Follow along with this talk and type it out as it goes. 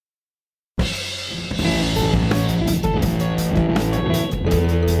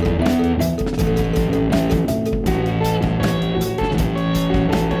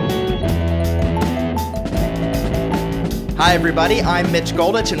Hi, everybody. I'm Mitch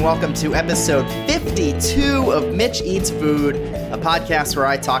Goldich, and welcome to episode 52 of Mitch Eats Food, a podcast where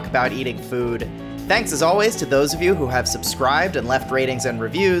I talk about eating food. Thanks, as always, to those of you who have subscribed and left ratings and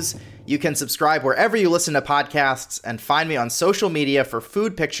reviews. You can subscribe wherever you listen to podcasts and find me on social media for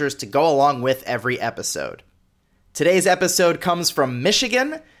food pictures to go along with every episode. Today's episode comes from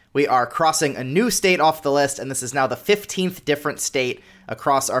Michigan. We are crossing a new state off the list, and this is now the 15th different state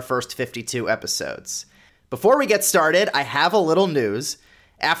across our first 52 episodes. Before we get started, I have a little news.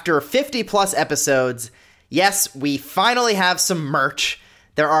 After 50 plus episodes, yes, we finally have some merch.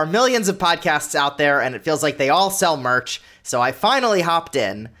 There are millions of podcasts out there, and it feels like they all sell merch, so I finally hopped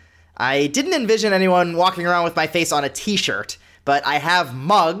in. I didn't envision anyone walking around with my face on a t-shirt, but I have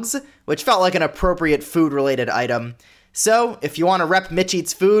mugs, which felt like an appropriate food-related item. So, if you want to rep Mitch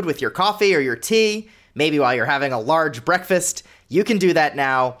Eats Food with your coffee or your tea, maybe while you're having a large breakfast, you can do that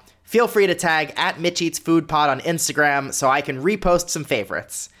now. Feel free to tag at Mitch Eats Food Pod on Instagram so I can repost some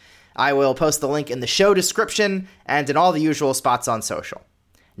favorites. I will post the link in the show description and in all the usual spots on social.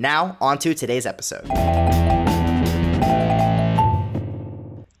 Now, on to today's episode.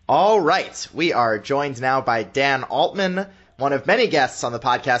 All right, we are joined now by Dan Altman, one of many guests on the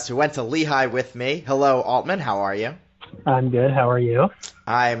podcast who went to Lehigh with me. Hello, Altman. How are you? I'm good. How are you?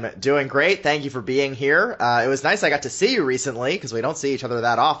 I'm doing great. Thank you for being here. It was nice I got to see you recently because we don't see each other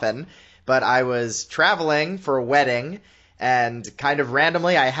that often. But I was traveling for a wedding, and kind of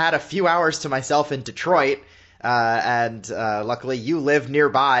randomly I had a few hours to myself in Detroit. And luckily you live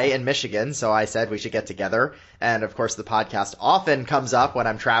nearby in Michigan, so I said we should get together. And of course the podcast often comes up when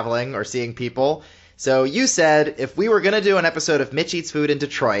I'm traveling or seeing people. So you said if we were going to do an episode of Mitch Eats Food in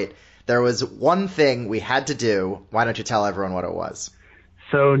Detroit, there was one thing we had to do. Why don't you tell everyone what it was?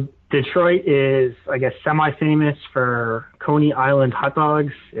 So Detroit is, I guess, semi-famous for Coney Island hot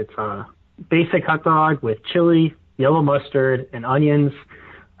dogs. It's a basic hot dog with chili, yellow mustard, and onions.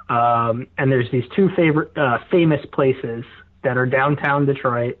 And there's these two famous places that are downtown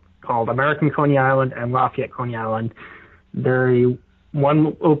Detroit called American Coney Island and Lafayette Coney Island.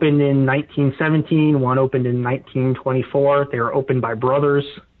 One opened in 1917, one opened in 1924. They were opened by brothers,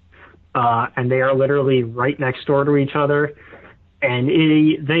 and they are literally right next door to each other.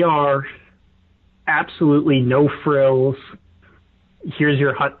 And they are absolutely no frills. Here's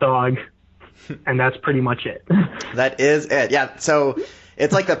your hot dog, and that's pretty much it. That is it. Yeah, so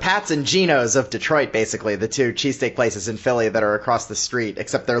it's like the Pats and Geno's of Detroit, basically, the two cheesesteak places in Philly that are across the street,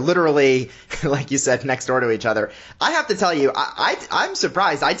 except they're literally, like you said, next door to each other. I have to tell you, I'm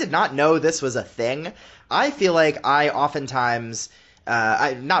surprised. I did not know this was a thing. I feel like I oftentimes,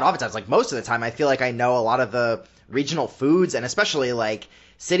 not oftentimes, like most of the time, I feel like I know a lot of the regional foods, and especially like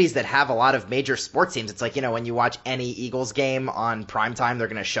cities that have a lot of major sports teams. It's like, you know, when you watch any Eagles game on primetime, they're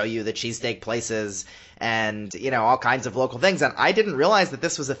going to show you the cheesesteak places and, you know, all kinds of local things. And I didn't realize that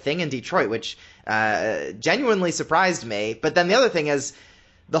this was a thing in Detroit, which genuinely surprised me. But then the other thing is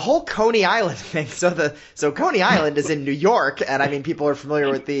the whole Coney Island thing. So Coney Island is in New York, and I mean, people are familiar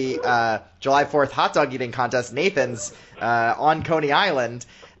with the July 4th hot dog eating contest, Nathan's, on Coney Island.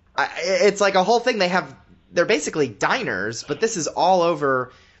 It's like a whole thing. They're basically diners, but this is all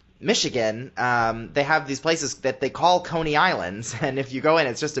over Michigan. They have these places that they call Coney Islands, and if you go in,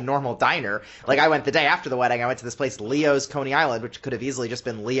 it's just a normal diner. Like, I went the day after the wedding, I went to this place, Leo's Coney Island, which could have easily just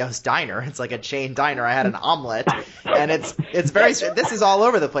been Leo's Diner. It's like a chain diner. I had an omelet, and it's very, this is all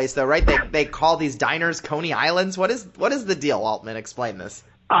over the place though, right? They call these diners Coney Islands. What is the deal, Altman? Explain this.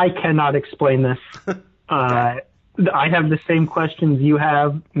 I cannot explain this. Okay. I have the same questions you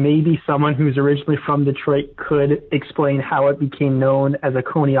have. Maybe someone who's originally from Detroit could explain how it became known as a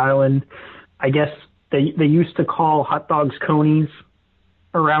Coney Island. I guess they used to call hot dogs Conies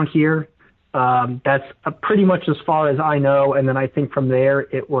around here. That's pretty much as far as I know. And then I think from there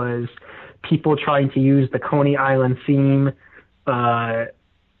it was people trying to use the Coney Island theme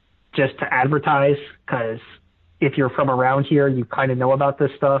just to advertise, because if you're from around here, you kind of know about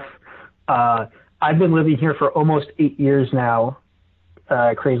this stuff. I've been living here for almost 8 years now,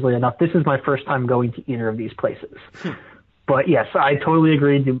 crazily enough. This is my first time going to either of these places. But yes, I totally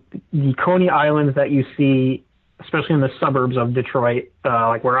agree. The Coney Islands that you see, especially in the suburbs of Detroit,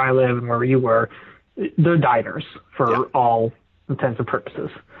 like where I live and where you were, they're diners for all intents and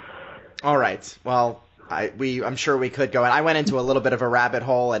purposes. All right. Well, I'm sure we could go. And I went into a little bit of a rabbit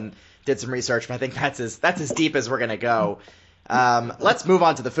hole and did some research, but I think that's as deep as we're going to go. Let's move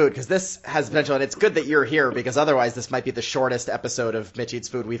on to the food, because this has potential, and it's good that you're here, because otherwise this might be the shortest episode of Mitch Eats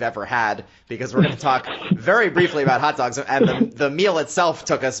Food we've ever had, because we're going to talk very briefly about hot dogs, and the meal itself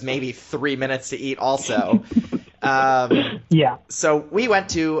took us maybe 3 minutes to eat also. Yeah. So we went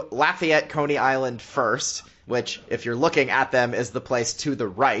to Lafayette Coney Island first, which, if you're looking at them, is the place to the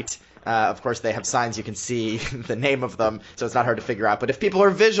right. Of course, they have signs you can see the name of them, so it's not hard to figure out. But if people are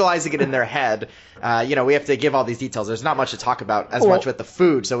visualizing it in their head, we have to give all these details. There's not much to talk about as much with the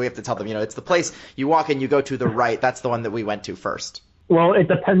food, so we have to tell them, it's the place you walk in, you go to the right. That's the one that we went to first. Well, it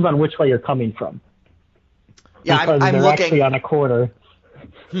depends on which way you're coming from. Yeah, I'm looking actually on a corner.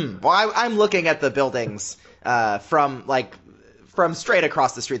 Well, I'm looking at the buildings from straight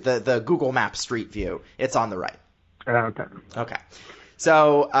across the street, the Google Maps street view. It's on the right. Okay.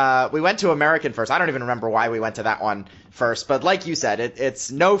 So we went to American first. I don't even remember why we went to that one first, but like you said,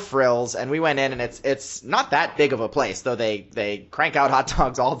 it's no frills, and we went in, and it's not that big of a place, though they crank out hot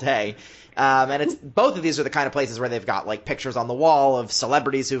dogs all day. And it's both of these are the kind of places where they've got like pictures on the wall of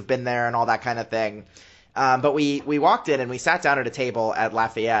celebrities who've been there and all that kind of thing. But we walked in and we sat down at a table at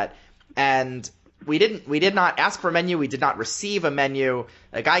Lafayette, and we did not ask for a menu. We did not receive a menu.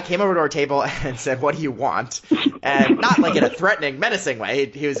 A guy came over to our table and said, "What do you want?" And not like in a threatening, menacing way.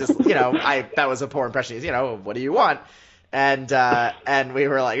 He was just, that was a poor impression. He's, "What do you want?" And we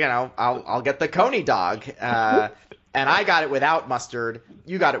were like, I'll get the Coney dog. And I got it without mustard.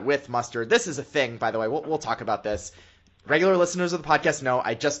 You got it with mustard. This is a thing, by the way. We'll talk about this. Regular listeners of the podcast know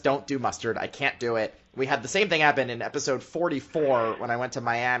I just don't do mustard. I can't do it. We had the same thing happen in episode 44 when I went to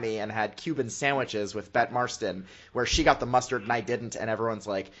Miami and had Cuban sandwiches with Bette Marston, where she got the mustard and I didn't, and everyone's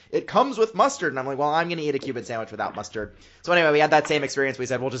like, "It comes with mustard." And I'm like, well, I'm going to eat a Cuban sandwich without mustard. So anyway, we had that same experience. We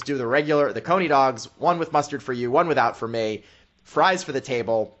said, we'll just do the Coney dogs, one with mustard for you, one without for me, fries for the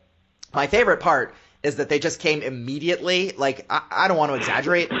table. My favorite part is that they just came immediately. Like, I don't want to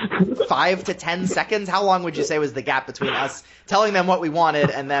exaggerate, 5 to 10 seconds. How long would you say was the gap between us telling them what we wanted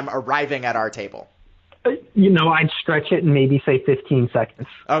and them arriving at our table? I'd stretch it and maybe say 15 seconds.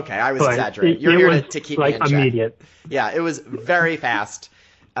 Okay, I was exaggerating. You're here to keep me in check. Immediate. Yeah, it was very fast.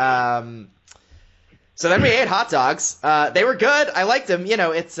 So then we ate hot dogs. They were good. I liked them.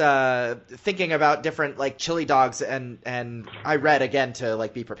 It's thinking about different like chili dogs, and I read again to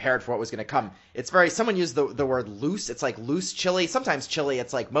be prepared for what was going to come. It's someone used the word loose. It's like loose chili. Sometimes chili,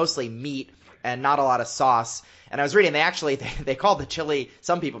 it's like mostly meat and not a lot of sauce. And I was reading, they call the chili,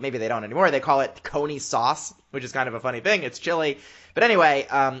 some people, maybe they don't anymore, they call it Coney sauce, which is kind of a funny thing. It's chili. But anyway,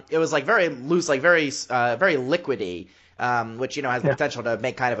 it was very loose, very liquidy, which, has the potential to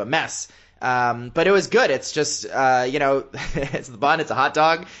make kind of a mess. But it was good. It's just, it's the bun. It's a hot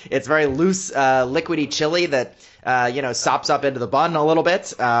dog. It's very loose, liquidy chili that, sops up into the bun a little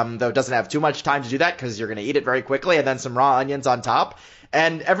bit, though it doesn't have too much time to do that because you're going to eat it very quickly, and then some raw onions on top.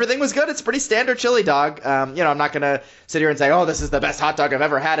 And everything was good. It's a pretty standard chili dog. I'm not going to sit here and say, oh, this is the best hot dog I've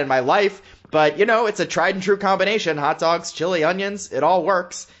ever had in my life. But, it's a tried and true combination. Hot dogs, chili, onions, it all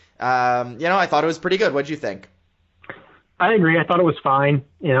works. I thought it was pretty good. What'd you think? I agree. I thought it was fine.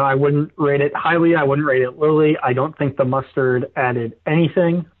 I wouldn't rate it highly. I wouldn't rate it lowly. I don't think the mustard added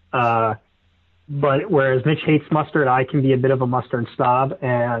anything. But whereas Mitch hates mustard, I can be a bit of a mustard snob,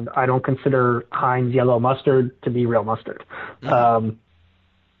 and I don't consider Heinz yellow mustard to be real mustard. Mm-hmm.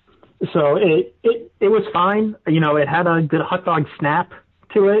 So it was fine. It had a good hot dog snap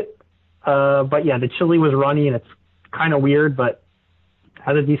to it. But yeah, the chili was runny and it's kind of weird, but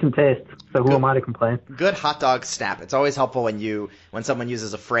has a decent taste. So who am I to complain? Good hot dog snap. It's always helpful when someone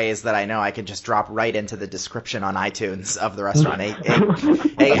uses a phrase that I know I can just drop right into the description on iTunes of the restaurant.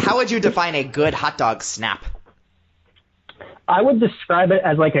 How would you define a good hot dog snap? I would describe it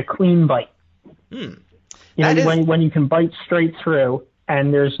as like a clean bite. When you can bite straight through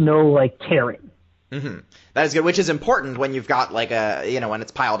and there's no tearing. Mm-hmm. That is good, which is important when you've got when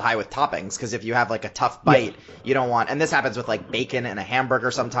it's piled high with toppings, because if you have a tough bite, you don't want, and this happens with bacon and a hamburger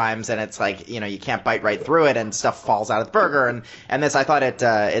sometimes, and it's you can't bite right through it and stuff falls out of the burger, and this, I thought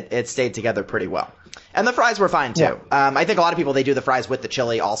it stayed together pretty well. And the fries were fine too. Yeah. I think a lot of people, they do the fries with the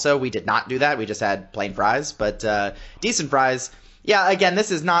chili also. We did not do that. We just had plain fries, but decent fries. Yeah, again,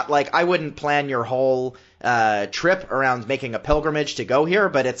 this is not I wouldn't plan your whole trip around making a pilgrimage to go here,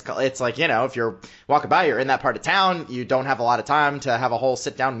 but it's if you're walking by, you're in that part of town, you don't have a lot of time to have a whole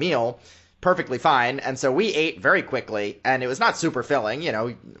sit down meal, perfectly fine. And so we ate very quickly, and it was not super filling.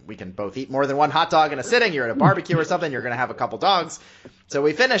 We can both eat more than one hot dog in a sitting. You're at a barbecue or something, you're going to have a couple dogs. So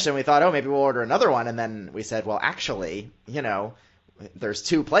we finished and we thought, oh, maybe we'll order another one. And then we said, well, actually, there's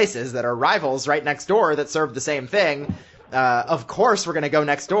two places that are rivals right next door that serve the same thing. Of course, we're going to go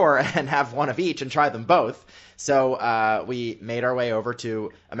next door and have one of each and try them both. So we made our way over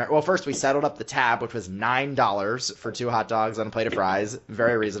to well, first we settled up the tab, which was $9 for 2 hot dogs and a plate of fries.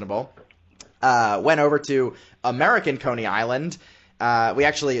 Very reasonable. Went over to American Coney Island. we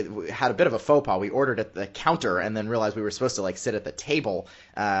actually had a bit of a faux pas. We ordered at the counter and then realized we were supposed to like sit at the table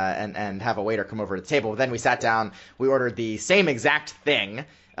and have a waiter come over to the table. Then we sat down, we ordered the same exact thing.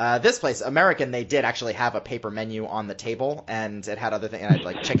 This place, American, they did actually have a paper menu on the table, and it had other things, it had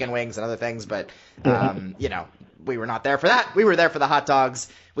like chicken wings and other things, but, you know, we were not there for that. We were there for the hot dogs.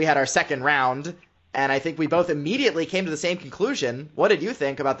 We had our second round, and I think we both immediately came to the same conclusion. What did you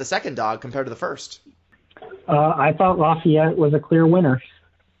think about the second dog compared to the first? I thought Lafayette was a clear winner.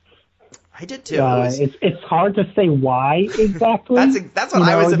 I did too. It's hard to say why exactly. That's what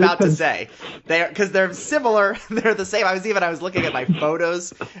I was about to say. Because they're similar, they're the same. I was looking at my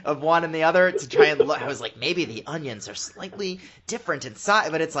photos of one and the other to try and look. I was like, maybe the onions are slightly different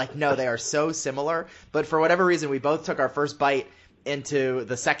inside, but it's like, no, they are so similar. But for whatever reason, we both took our first bite into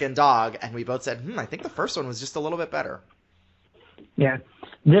the second dog, and we both said, I think the first one was just a little bit better. Yeah,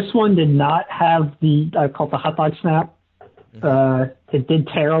 this one did not have I call it the hot dog snap. It did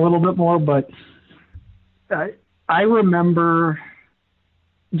tear a little bit more, but I remember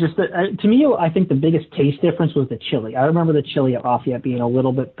to me, I think the biggest taste difference was the chili. I remember the chili at Lafayette being a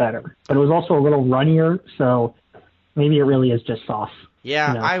little bit better, but it was also a little runnier, so maybe it really is just sauce.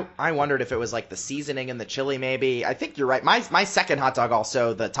 Yeah, you know? I wondered if it was like the seasoning in the chili maybe. I think you're right. My second hot dog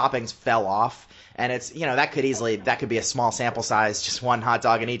also, the toppings fell off. And it's, that could be a small sample size, just one hot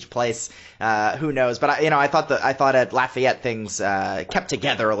dog in each place. Who knows? But I thought at Lafayette things kept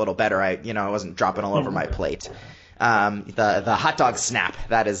together a little better. I wasn't dropping all over my plate. The hot dog snap,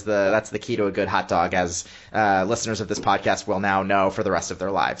 that's the key to a good hot dog, as listeners of this podcast will now know for the rest of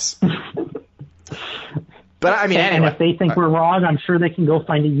their lives. But I mean, anyway. And if they think we're wrong, I'm sure they can go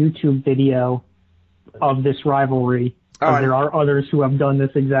find a YouTube video of this rivalry. There are others who have done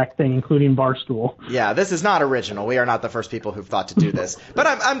this exact thing, including Barstool. Yeah, this is not original. We are not the first people who've thought to do this. But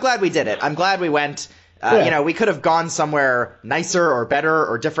I'm glad we did it. I'm glad we went. We could have gone somewhere nicer or better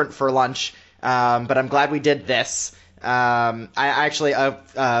or different for lunch, but I'm glad we did this.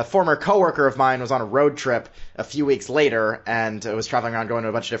 A former coworker of mine was on a road trip a few weeks later and was traveling around going to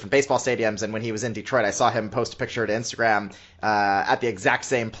a bunch of different baseball stadiums. And when he was in Detroit, I saw him post a picture to Instagram at the exact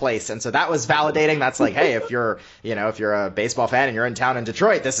same place. And so that was validating. That's like, hey, if you're a baseball fan and you're in town in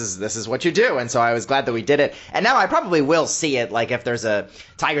Detroit, this is what you do. And so I was glad that we did it. And now I probably will see it. Like if there's a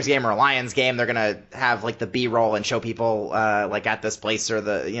Tigers game or a Lions game, they're going to have like the B-roll and show people like at this place, or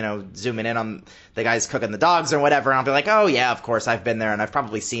zooming in on the guys cooking the dogs or whatever. And I'll be like, oh yeah, of course I've been there, and I've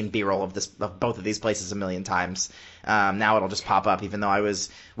probably seen B-roll of both of these places a million times. Now it'll just pop up, even though I was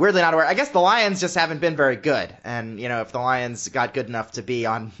weirdly not aware. I guess the Lions just haven't been very good, and if the Lions got good enough to be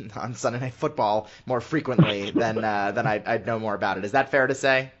on Sunday Night Football more frequently, then I'd know more about it. Is that fair to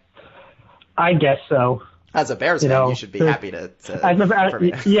say? I guess so. As a Bears fan, you should be happy to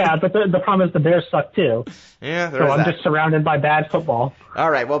yeah, but the problem is the Bears suck too. Yeah, so I'm just surrounded by bad football.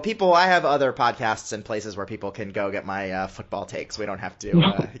 All right, well, I have other podcasts and places where people can go get my football takes. We don't have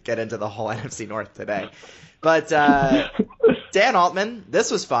to get into the whole NFC North today. But Dan Altman,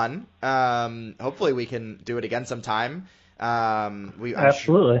 this was fun. Hopefully we can do it again sometime.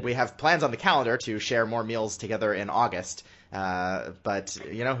 Absolutely. We have plans on the calendar to share more meals together in August. But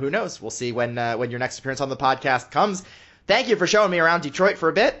who knows? We'll see when your next appearance on the podcast comes. Thank you for showing me around Detroit for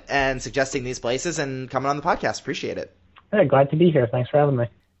a bit and suggesting these places and coming on the podcast. Appreciate it. Hey, glad to be here. Thanks for having me.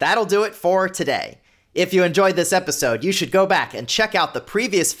 That'll do it for today. If you enjoyed this episode, you should go back and check out the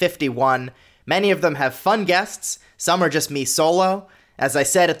previous 51. Many of them have fun guests. Some are just me solo. As I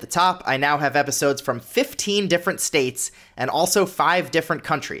said at the top, I now have episodes from 15 different states and also 5 different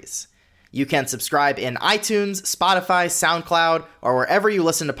countries. You can subscribe in iTunes, Spotify, SoundCloud, or wherever you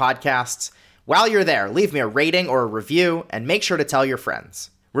listen to podcasts. While you're there, leave me a rating or a review, and make sure to tell your friends.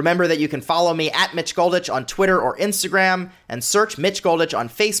 Remember that you can follow me at Mitch Goldich on Twitter or Instagram, and search Mitch Goldich on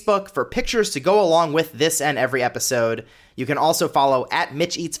Facebook for pictures to go along with this and every episode. You can also follow at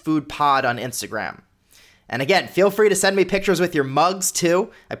Mitch Eats Food Pod on Instagram. And again, feel free to send me pictures with your mugs,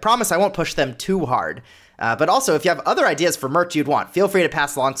 too. I promise I won't push them too hard. But also, if you have other ideas for merch you'd want, feel free to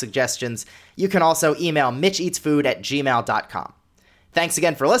pass along suggestions. You can also email mitcheatsfood@gmail.com. Thanks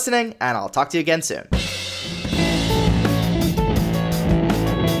again for listening, and I'll talk to you again soon.